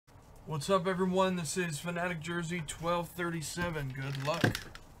What's up, everyone? This is Fanatic Jersey 1237. Good luck.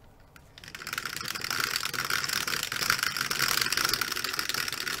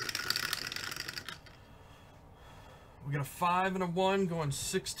 We got a 5 and a 1 going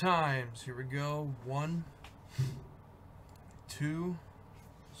 6 times. Here we go. 1, 2,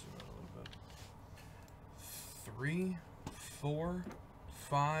 3, 4,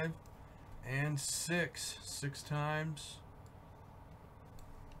 5, and 6. 6 times.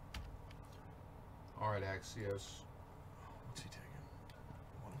 All right, Axios. What's he taking?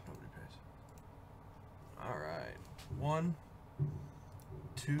 What if nobody pays? All right. 1,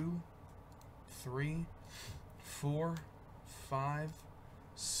 2, 3, 4, 5,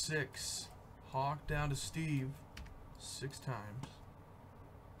 6. Hawk down to Steve. 6 times.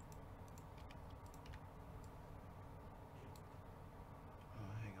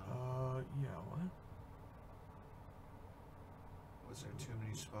 Hang on. Yeah, what? Was there too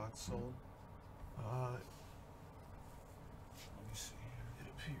many spots sold? Let Let me see here. it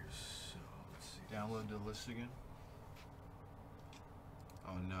appears so. Let's see. Download the list again.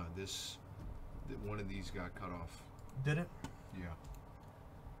 Oh no, one of these got cut off. Did it? Yeah.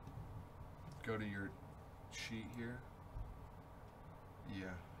 Go to your sheet here.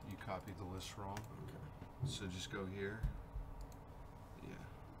 Yeah, you copied the list wrong. Okay. So just go here. Yeah.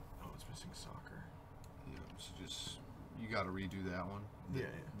 Oh, it's missing soccer. Yeah. So just you got to redo that one.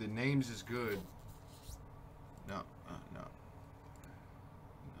 Yeah. The names is good. No. No. Okay.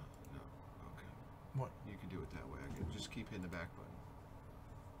 What? You can do it that way. I can just keep hitting the back button.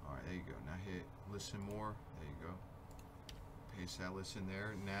 All right, there you go. Now hit listen more. There you go. Paste that list in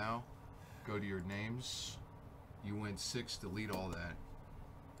there. Now go to your names. You went 6. Delete all that.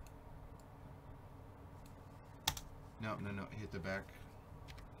 No. Hit the back.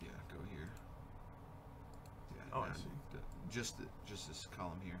 Yeah, go here. Yeah. Oh, I see. Just this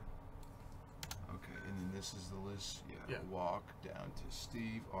column here. Okay, and then this is the list. Yeah. Yeah. Walk down to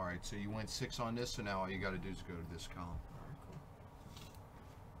Steve. All right, so you went 6 on this, so now all you got to do is go to this column. All right, cool.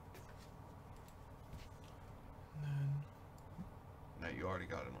 And then, Now you already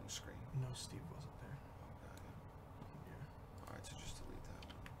got it on the screen. no, Steve wasn't there. Okay. Yeah. All right, so just delete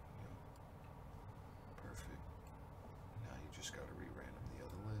that one. Yeah. Perfect. Now you just got to re-random the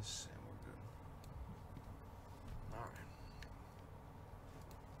other lists, and we're good. All right.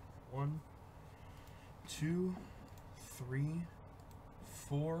 1, 2, 3,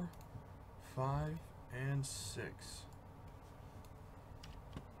 4, 5, and 6.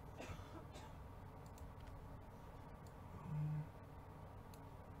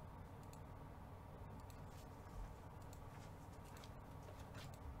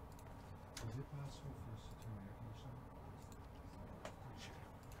 Is it possible for us to turn air conditioning? Appreciate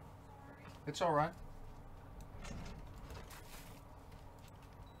it. It's all right.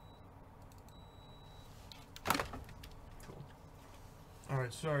 Cool. All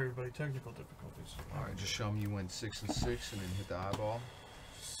right, sorry, everybody. Technical difficulties. All right, just show them you went 6 and 6, and then hit the eyeball.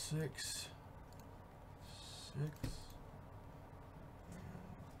 6, 6.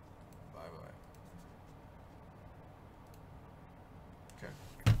 Bye-bye. Okay.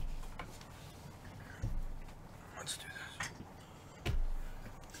 Let's do this.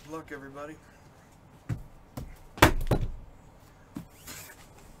 Good luck, everybody.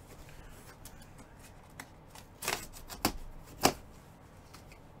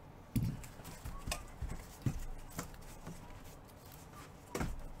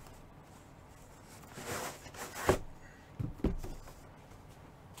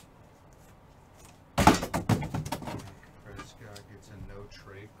 This guy gets a no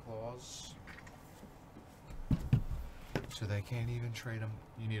trade clause. So they can't even trade them.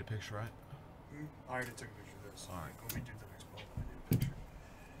 You need a picture, right? I already took a picture of this. All right. When we do the next ball, I need a picture.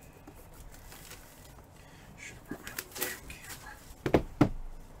 Should have brought my damn camera.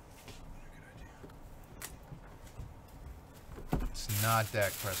 Good idea. It's not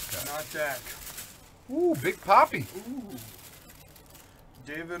Dak Prescott. Not Dak. Ooh, Big Poppy. Ooh.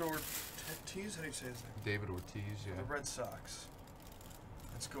 David Ortiz? How do you say his name? David Ortiz, yeah. The Red Sox.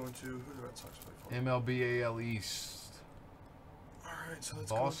 Let's go into who the Red Sox play for. MLB AL East. Alright, so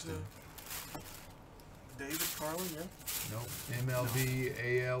let's Boston. go to David Carlin, yeah? Nope.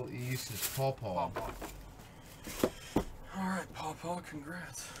 MLB AL East is Paw Paw. Alright, Paw,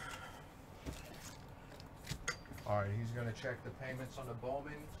 congrats. Alright, he's going to check the payments on the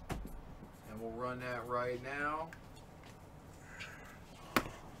Bowman. And we'll run that right now.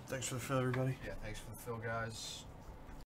 Thanks for the fill, everybody. Yeah, thanks for the fill, guys.